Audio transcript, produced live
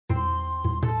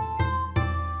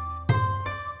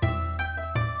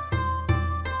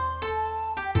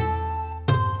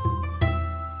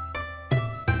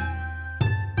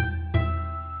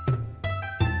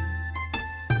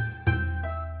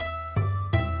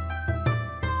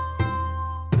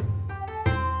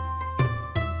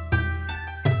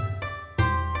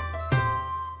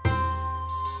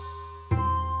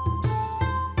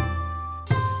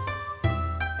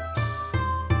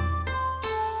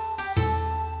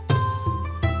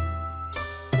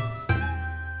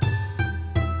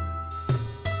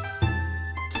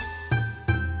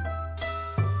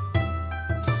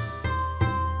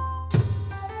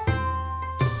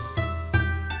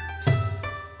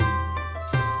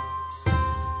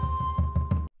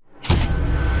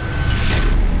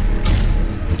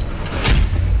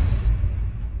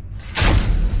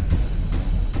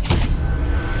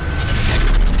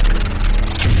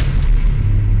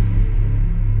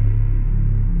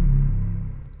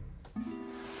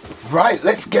Right,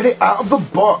 let's get it out of the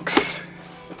box.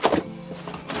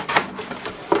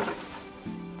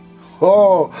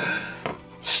 Oh,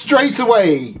 straight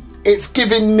away, it's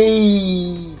giving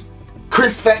me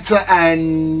Chris Vector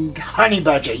and Honey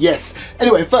Badger, yes.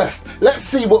 Anyway, first, let's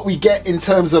see what we get in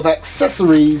terms of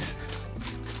accessories.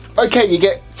 Okay, you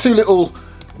get two little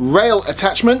rail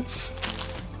attachments.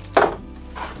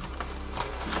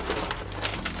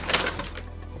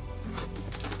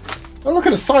 Oh, look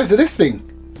at the size of this thing.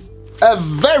 A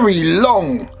very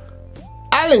long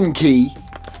Allen key,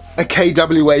 a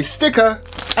KWA sticker,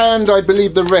 and I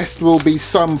believe the rest will be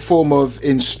some form of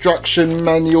instruction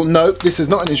manual. No, this is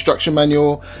not an instruction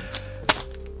manual.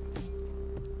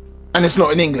 And it's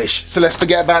not in English, so let's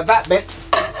forget about that bit.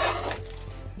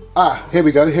 Ah, here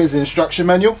we go, here's the instruction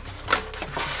manual.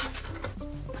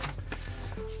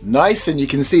 Nice, and you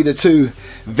can see the two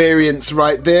variants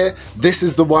right there. This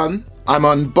is the one I'm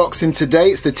unboxing today.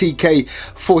 It's the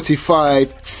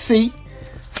TK45c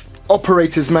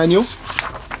operator's manual.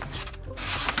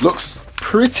 Looks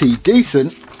pretty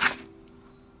decent.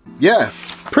 Yeah,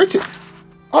 pretty.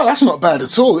 Oh, that's not bad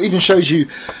at all. It even shows you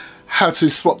how to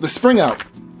swap the spring out.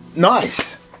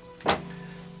 Nice.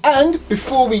 And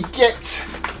before we get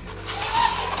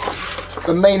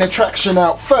the main attraction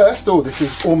out first, oh, this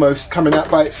is almost coming out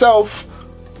by itself.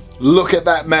 Look at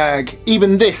that mag.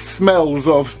 Even this smells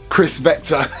of Chris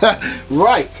Vector.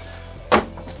 Right,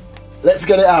 let's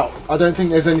get it out. I don't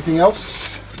think there's anything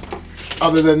else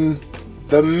other than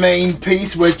the main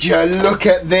piece. Would you look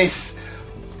at this?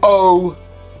 Oh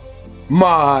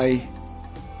my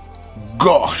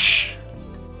gosh.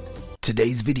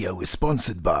 Today's video is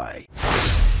sponsored by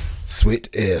Swit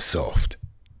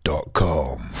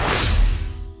Airsoft.com.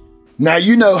 Now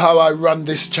you know how I run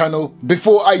this channel.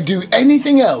 Before I do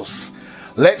anything else,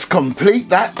 let's complete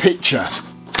that picture.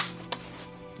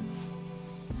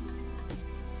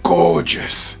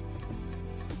 Gorgeous.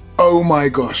 Oh my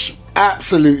gosh,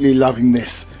 absolutely loving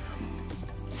this.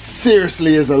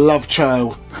 Seriously is a love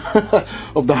child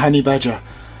of the Honey Badger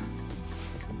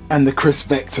and the Chris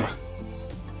Vector.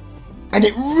 And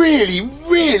it really,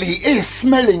 really is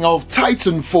smelling of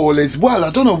Titanfall as well. I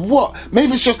don't know what.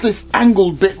 Maybe it's just this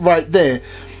angled bit right there.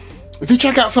 If you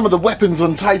check out some of the weapons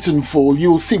on Titanfall,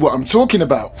 you'll see what I'm talking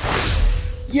about.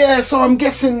 Yeah, so I'm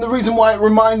guessing the reason why it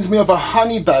reminds me of a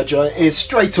Honey Badger is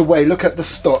straight away, look at the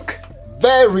stock.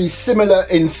 Very similar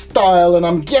in style, and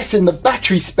I'm guessing the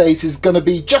battery space is going to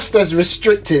be just as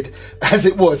restricted as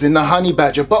it was in the Honey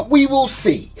Badger, but we will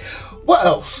see. What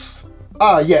else?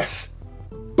 Ah, yes.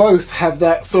 Both have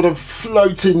that sort of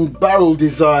floating barrel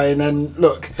design, and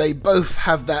look, they both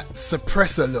have that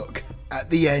suppressor look at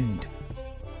the end.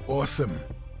 Awesome.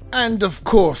 And of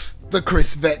course, the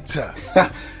Chris Vector.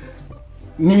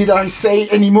 Need I say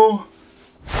any more?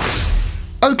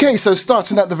 Okay, so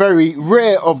starting at the very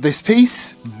rear of this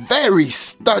piece, very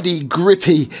sturdy,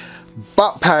 grippy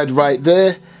butt pad right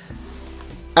there.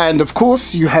 And of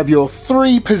course you have your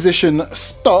 3-position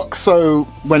stock, so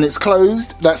when it's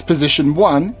closed, that's position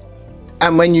 1.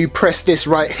 And when you press this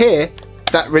right here,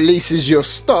 that releases your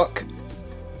stock,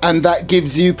 and that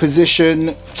gives you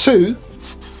position 2.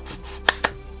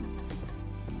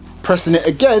 Pressing it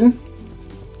again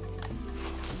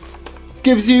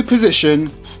gives you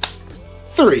position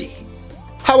 3.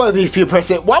 However, if you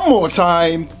press it one more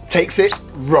time, takes it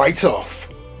right off.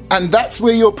 And that's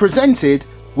where you're presented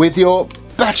with your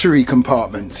battery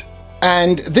compartment.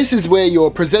 And this is where you're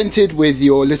presented with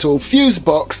your little fuse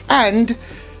box and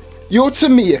your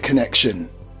Tamiya connection.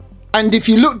 And if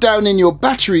you look down in your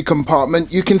battery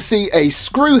compartment, you can see a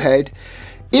screw head.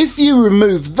 If you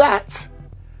remove that,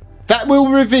 that will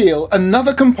reveal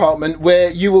another compartment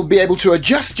where you will be able to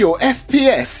adjust your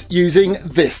FPS using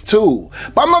this tool.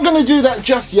 But I'm not going to do that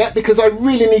just yet because I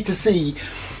really need to see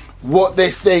what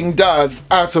this thing does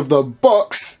out of the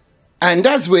box. And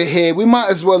as we're here, we might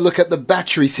as well look at the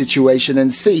battery situation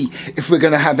and see if we're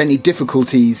going to have any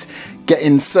difficulties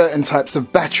getting certain types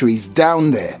of batteries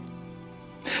down there.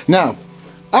 Now,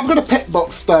 I've got a pet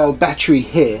box style battery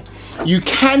here. You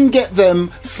can get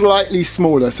them slightly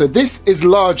smaller. So this is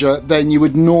larger than you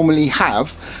would normally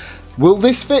have. Will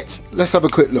this fit? Let's have a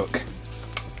quick look.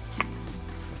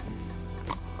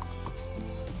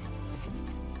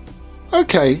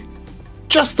 Okay,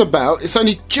 just about. It's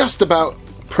only just about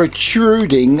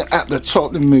protruding at the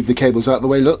top. Let me move the cables out of the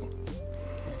way, look.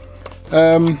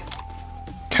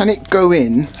 Can it go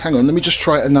in? Hang on, let me just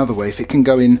try it another way. If it can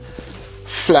go in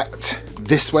flat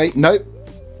this way. Nope,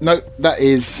 nope, that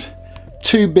is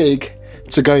too big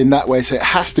to go in that way, so it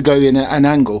has to go in at an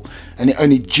angle, and it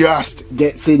only just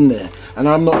gets in there. And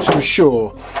I'm not too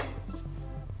sure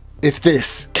if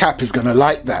this cap is going to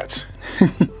like that.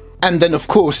 And then of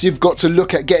course you've got to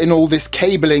look at getting all this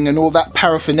cabling and all that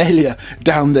paraphernalia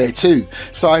down there too.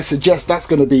 So I suggest that's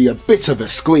going to be a bit of a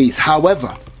squeeze.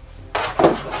 However,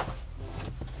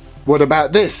 what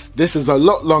about this? This is a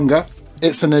lot longer.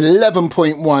 It's an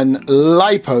 11.1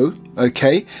 LiPo,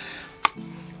 okay?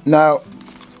 Now,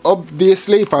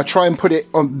 obviously, if I try and put it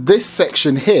on this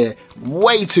section here,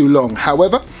 way too long.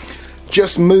 However,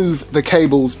 just move the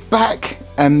cables back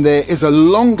and there is a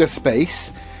longer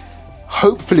space.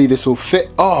 Hopefully this will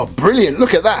fit. Oh, brilliant,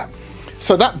 look at that.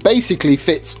 So that basically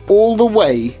fits all the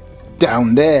way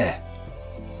down there.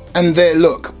 And there,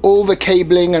 look, all the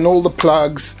cabling and all the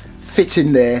plugs fit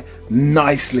in there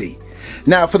nicely.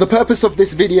 Now, for the purpose of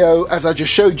this video, as I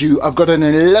just showed you, I've got an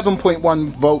 11.1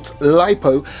 volt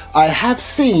LiPo. I have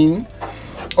seen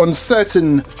on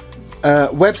certain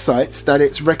websites that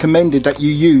it's recommended that you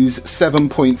use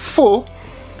 7.4,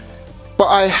 but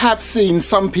I have seen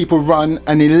some people run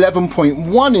an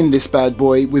 11.1 in this bad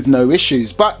boy with no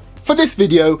issues. But for this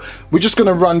video, we're just going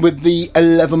to run with the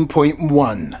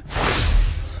 11.1.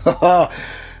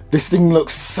 This thing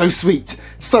looks so sweet.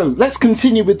 So let's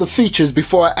continue with the features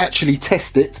before I actually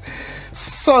test it.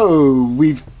 So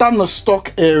we've done the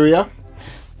stock area.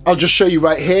 I'll just show you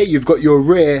right here. You've got your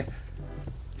rear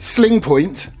sling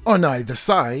point on either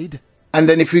side. And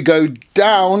then if we go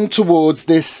down towards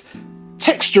this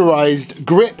texturized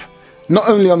grip, not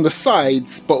only on the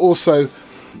sides, but also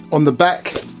on the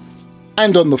back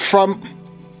and on the front.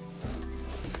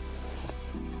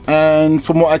 And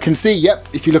from what I can see, yep,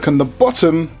 if you look on the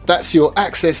bottom, that's your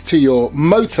access to your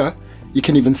motor. You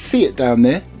can even see it down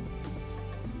there.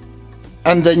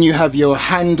 And then you have your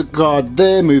hand guard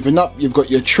there moving up. You've got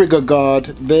your trigger guard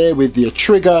there with your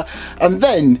trigger. And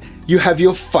then you have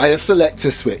your fire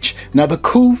selector switch. Now the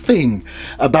cool thing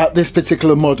about this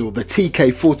particular model, the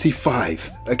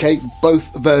TK45, okay,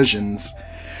 both versions,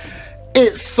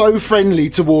 it's so friendly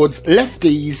towards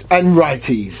lefties and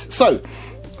righties. So,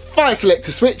 fire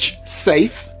selector switch,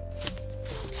 safe,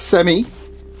 semi,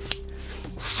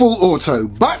 full auto,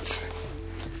 but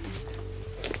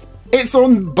it's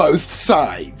on both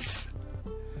sides.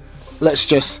 Let's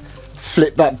just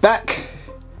flip that back.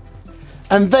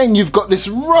 And then you've got this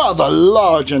rather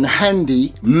large and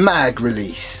handy mag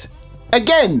release.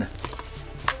 Again,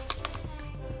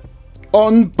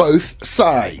 on both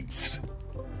sides.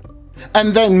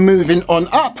 And then moving on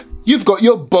up, you've got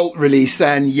your bolt release,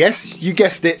 and yes, you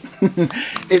guessed it,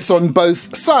 it's on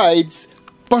both sides,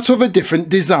 but of a different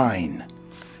design.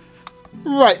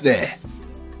 Right there.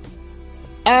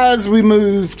 As we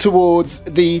move towards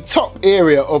the top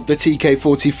area of the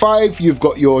TK45, you've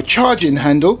got your charging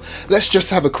handle. Let's just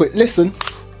have a quick listen.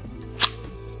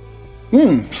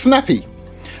 Snappy.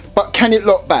 But can it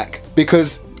lock back?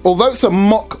 Because although it's a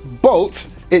mock bolt,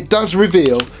 it does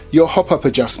reveal your hop-up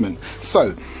adjustment.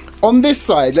 So, on this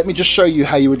side, let me just show you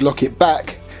how you would lock it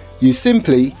back. You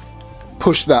simply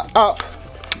push that up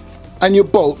and your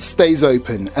bolt stays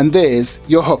open, and there's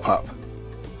your hop up.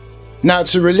 Now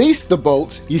to release the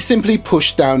bolt, you simply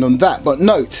push down on that, but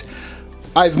note,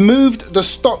 I've moved the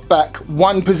stock back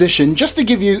one position just to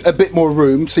give you a bit more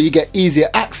room so you get easier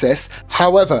access.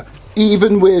 However,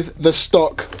 even with the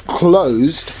stock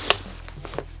closed,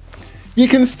 you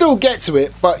can still get to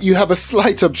it, but you have a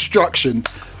slight obstruction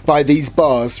by these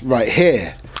bars right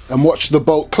here. And watch the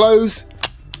bolt close.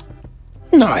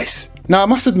 Nice. Now I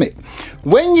must admit,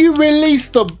 when you release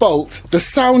the bolt, the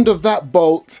sound of that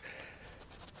bolt,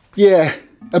 yeah,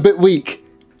 a bit weak.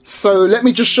 So let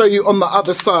me just show you on the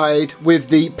other side with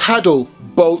the paddle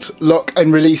bolt lock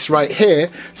and release right here.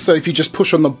 So if you just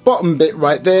push on the bottom bit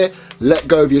right there, let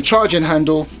go of your charging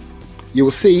handle, you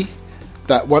will see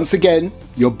that once again,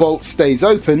 your bolt stays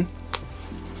open.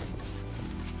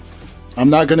 I'm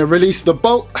now going to release the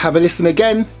bolt, have a listen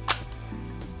again.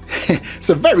 It's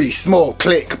a very small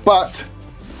click, but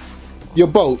your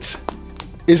bolt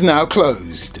is now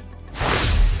closed.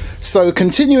 So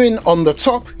continuing on the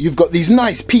top, you've got these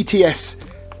nice PTS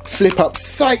flip up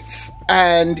sights,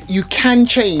 and you can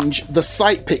change the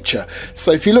sight picture.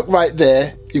 So if you look right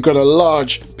there, you've got a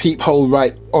large peephole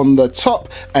right on the top,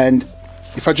 and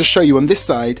if I just show you on this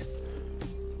side,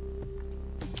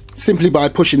 simply by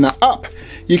pushing that up,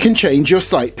 you can change your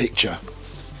sight picture.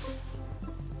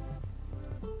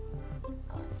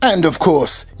 And of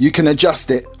course, you can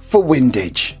adjust it for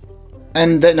windage.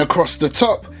 And then across the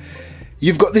top,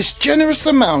 you've got this generous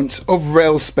amount of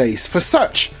rail space for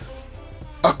such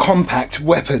a compact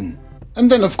weapon. And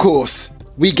then of course,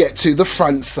 we get to the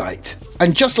front sight.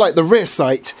 And just like the rear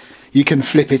sight, you can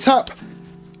flip it up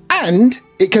and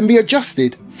it can be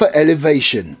adjusted for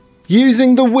elevation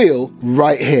using the wheel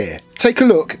right here. Take a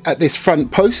look at this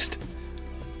front post.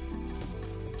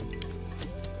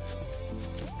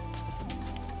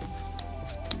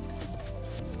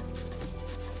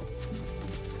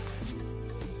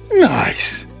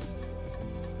 Nice.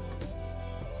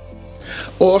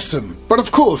 Awesome. But of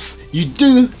course, you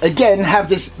do again have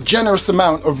this generous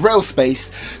amount of rail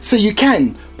space, so you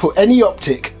can put any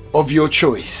optic of your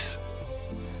choice.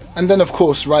 And then of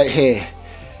course right here,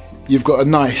 you've got a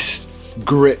nice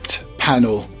gripped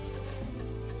panel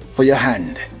for your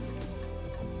hand.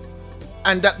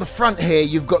 And at the front here,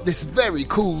 you've got this very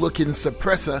cool looking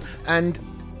suppressor, and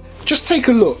just take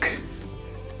a look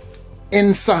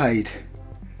inside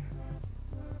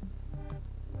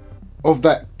of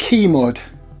that key mod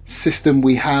system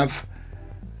we have.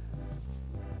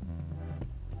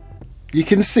 You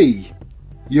can see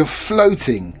your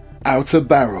floating outer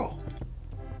barrel.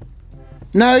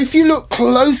 Now if you look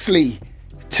closely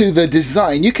to the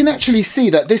design, you can actually see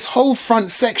that this whole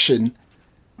front section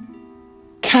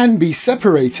can be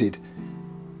separated,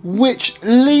 which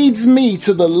leads me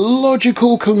to the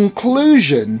logical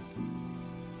conclusion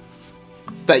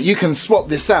that you can swap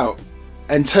this out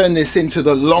and turn this into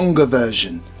the longer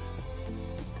version.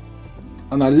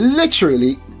 And I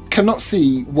literally cannot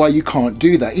see why you can't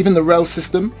do that. Even the rail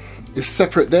system is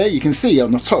separate there. You can see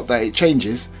on the top that it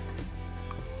changes.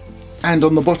 And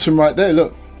on the bottom right there,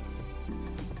 look.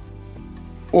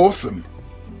 Awesome.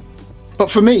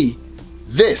 But for me,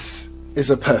 this is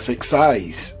a perfect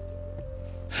size.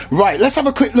 Right, let's have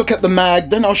a quick look at the mag,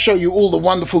 then I'll show you all the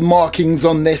wonderful markings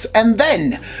on this, and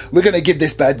then we're going to give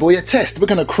this bad boy a test. We're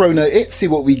going to chrono it, see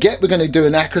what we get. We're going to do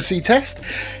an accuracy test.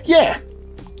 Yeah,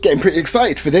 getting pretty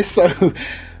excited for this. So,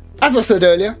 as I said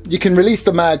earlier, you can release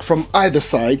the mag from either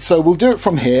side, so we'll do it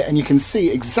from here, and you can see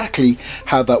exactly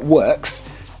how that works.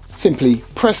 Simply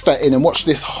press that in and watch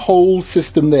this whole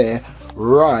system there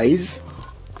rise.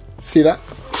 See that?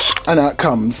 And out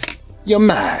comes your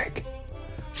mag.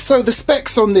 So the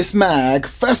specs on this mag,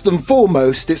 first and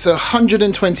foremost, it's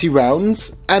 120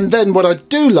 rounds, and then what I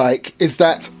do like is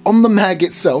that on the mag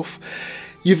itself,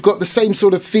 you've got the same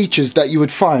sort of features that you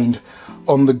would find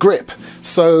on the grip.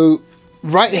 So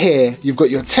right here, you've got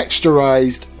your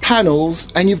texturized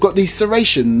panels, and you've got these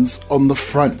serrations on the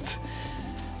front.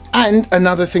 And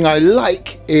another thing I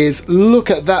like is, look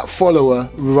at that follower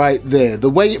right there. The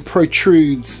way it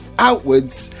protrudes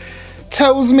outwards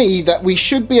tells me that we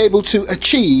should be able to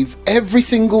achieve every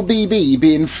single BB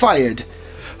being fired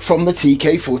from the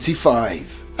TK45.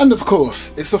 And of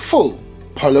course, it's a full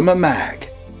polymer mag.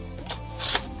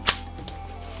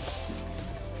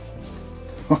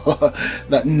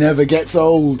 That never gets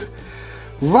old.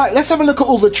 Right, let's have a look at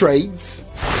all the trades.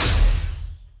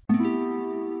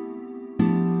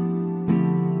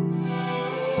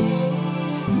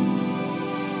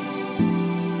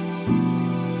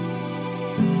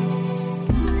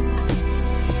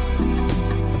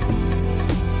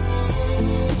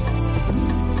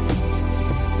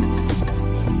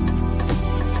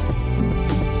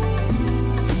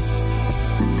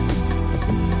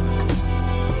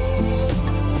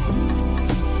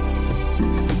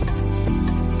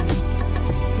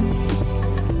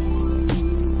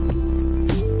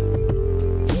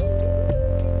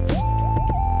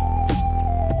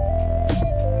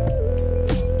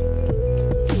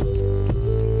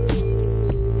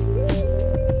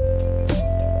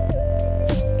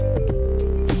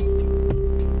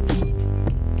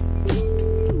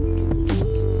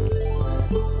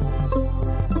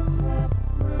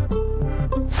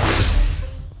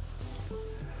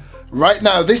 Right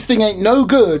now, this thing ain't no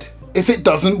good if it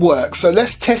doesn't work. So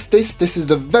let's test this. This is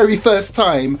the very first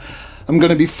time I'm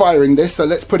going to be firing this. So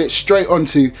let's put it straight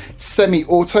onto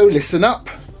semi-auto. Listen up.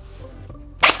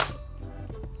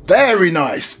 Very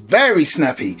nice, very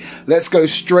snappy. Let's go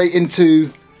straight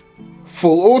into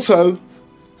full auto.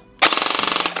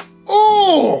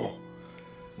 Oh!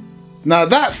 Now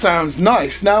that sounds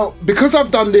nice. Now, because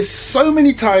I've done this so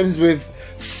many times with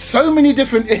so many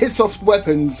different airsoft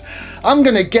weapons, I'm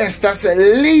gonna guess that's at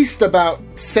least about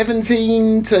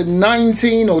 17 to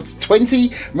 19 or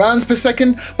 20 rounds per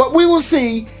second, but we will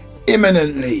see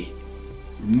imminently.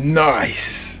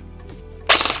 Nice.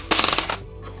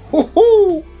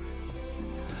 Woohoo!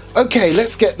 Okay,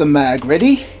 let's get the mag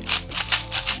ready.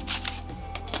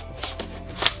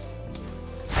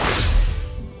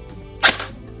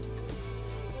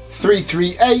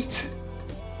 .338,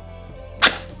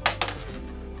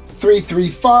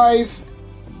 335,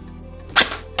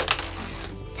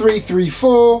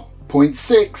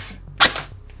 334.6,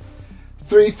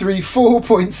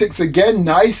 334.6 again,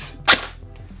 nice.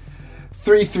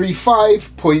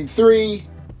 335.3,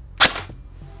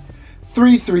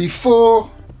 334,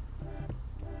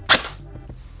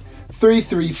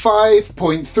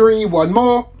 335.3, one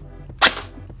more.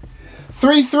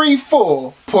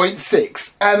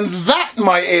 334.6, and that,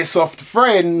 my airsoft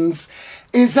friends,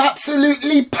 is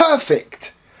absolutely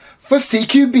perfect for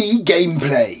CQB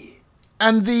gameplay.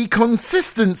 And the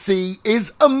consistency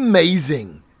is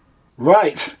amazing.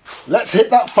 Right, let's hit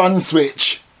that fun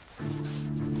switch.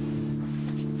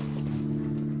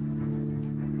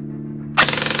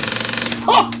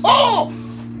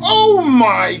 Oh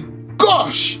my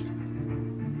gosh!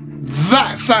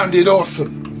 That sounded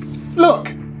awesome.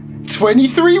 Look,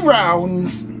 23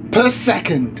 rounds per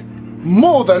second.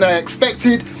 More than I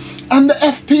expected, and the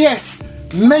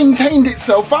FPS maintained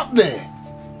itself up there.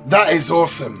 That is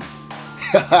awesome.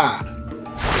 Haha.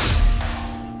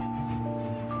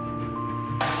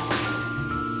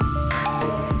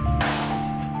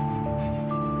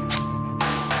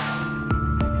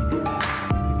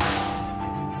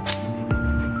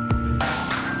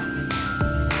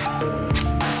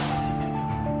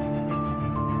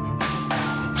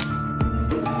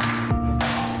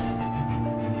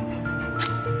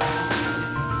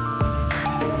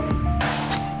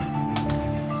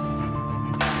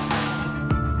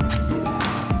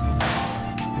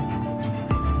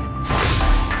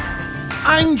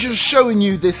 I'm just showing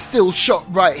you this still shot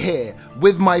right here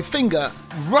with my finger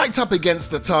right up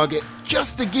against the target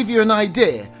just to give you an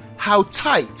idea how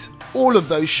tight all of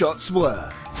those shots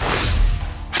were.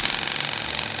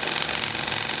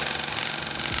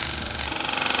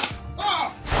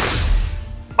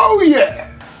 Oh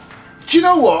yeah! Do you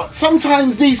know what?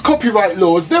 Sometimes these copyright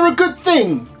laws, they're a good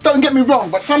thing. Don't get me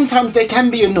wrong, but sometimes they can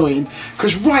be annoying,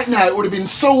 because right now it would have been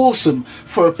so awesome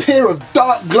for a pair of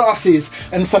dark glasses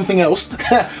and something else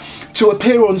to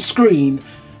appear on screen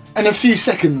and a few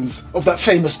seconds of that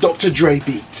famous Dr. Dre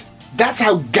beat. That's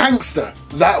how gangster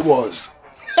that was.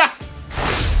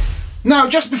 Now,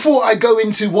 just before I go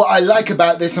into what I like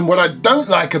about this and what I don't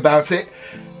like about it,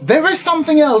 there is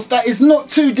something else that is not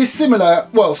too dissimilar,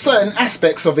 well, certain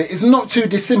aspects of it is not too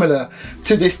dissimilar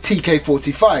to this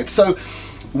TK45. So,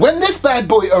 when this bad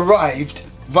boy arrived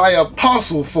via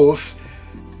parcel force,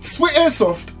 Swit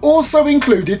Airsoft also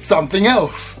included something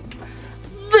else.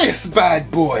 This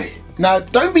bad boy. Now,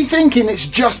 don't be thinking it's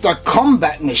just a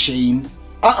combat machine.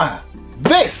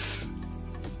 This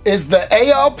is the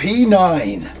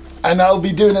ARP9, and I'll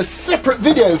be doing a separate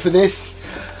video for this.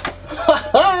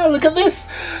 Look at this.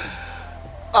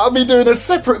 I'll be doing a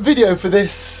separate video for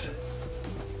this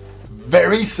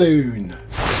very soon.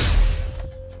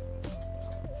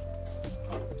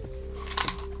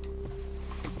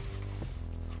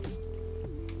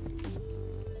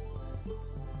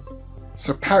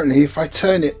 So apparently if I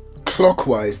turn it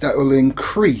clockwise, that will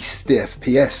increase the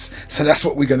FPS. So that's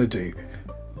what we're going to do.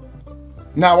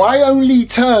 Now I only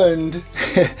turned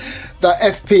the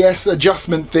FPS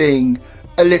adjustment thing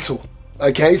a little.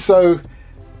 Okay, so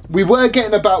we were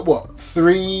getting about what,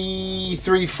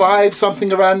 3.5,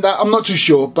 something around that. I'm not too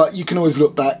sure, but you can always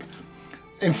look back.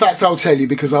 In fact, I'll tell you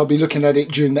because I'll be looking at it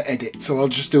during the edit, so I'll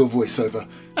just do a voiceover.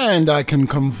 And I can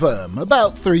confirm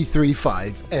about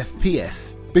 335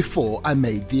 FPS before I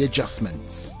made the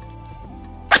adjustments.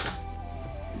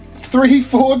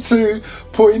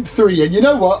 342.3, and you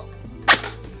know what?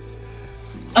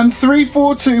 And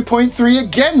 342.3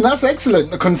 again, that's excellent,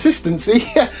 the consistency.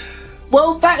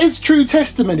 Well, that is true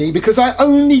testimony because I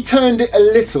only turned it a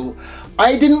little.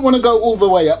 I didn't want to go all the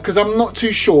way up because I'm not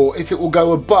too sure if it will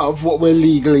go above what we're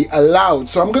legally allowed.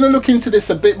 So I'm going to look into this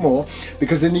a bit more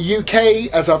because in the UK,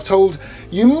 as I've told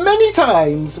you many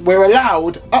times, we're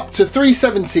allowed up to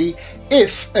 370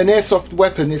 if an airsoft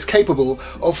weapon is capable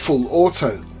of full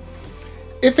auto.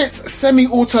 If it's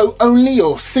semi-auto only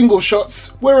or single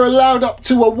shots, we're allowed up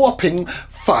to a whopping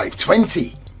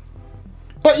 520.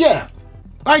 But yeah,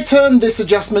 I turned this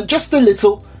adjustment just a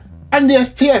little and the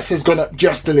FPS has gone up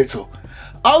just a little.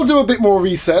 I'll do a bit more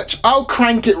research, I'll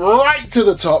crank it right to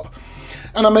the top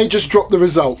and I may just drop the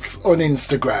results on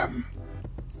Instagram.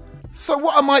 So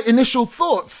what are my initial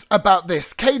thoughts about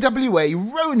this KWA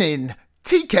RONIN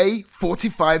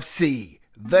TK45c,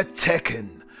 the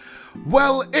Tekken?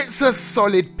 Well, it's a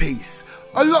solid piece.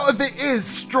 A lot of it is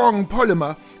strong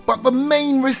polymer, but the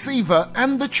main receiver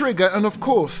and the trigger and of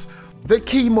course the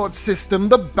key mod system,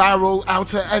 the barrel,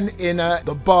 outer and inner,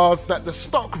 the bars that the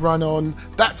stock run on,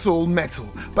 that's all metal.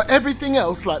 But everything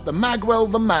else like the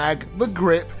magwell, the mag, the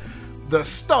grip, the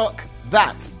stock,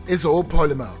 that is all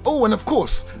polymer. Oh, and of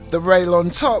course, the rail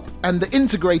on top and the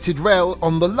integrated rail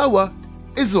on the lower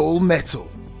is all metal.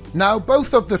 Now,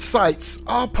 both of the sights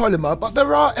are polymer, but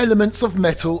there are elements of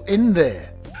metal in there.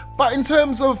 But in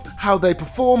terms of how they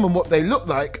perform and what they look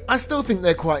like, I still think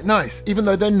they're quite nice, even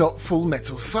though they're not full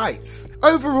metal sights.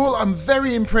 Overall, I'm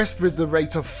very impressed with the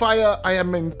rate of fire, I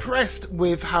am impressed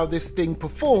with how this thing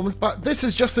performs, but this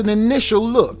is just an initial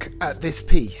look at this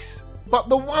piece. But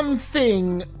the one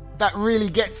thing that really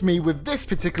gets me with this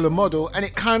particular model, and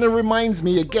it kind of reminds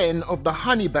me again of the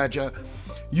Honey Badger,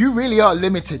 you really are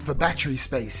limited for battery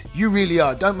space. You really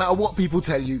are. Don't matter what people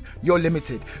tell you, you're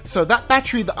limited. So that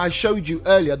battery that I showed you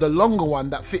earlier, the longer one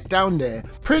that fit down there,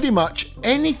 pretty much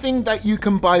anything that you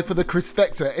can buy for the Chris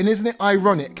Vector, and isn't it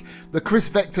ironic? The Chris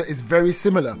Vector is very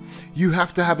similar. You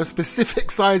have to have a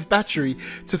specific size battery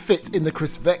to fit in the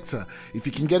Chris Vector. If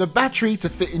you can get a battery to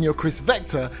fit in your Chris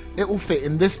Vector, it will fit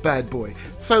in this bad boy.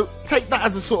 So take that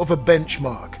as a sort of a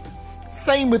benchmark.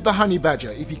 Same with the Honey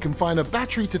Badger. If you can find a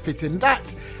battery to fit in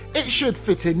that, it should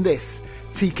fit in this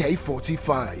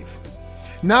TK45.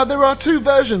 Now there are two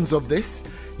versions of this.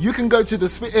 You can go to the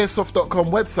SwitAirsoft.com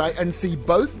website and see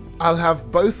both. I'll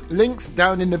have both links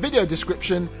down in the video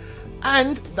description.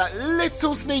 And that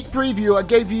little sneak preview I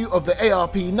gave you of the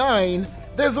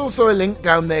ARP9, there's also a link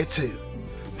down there too.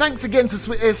 Thanks again to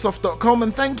SwitAirsoft.com,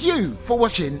 and thank you for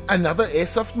watching another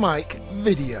Airsoft Mike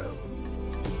video.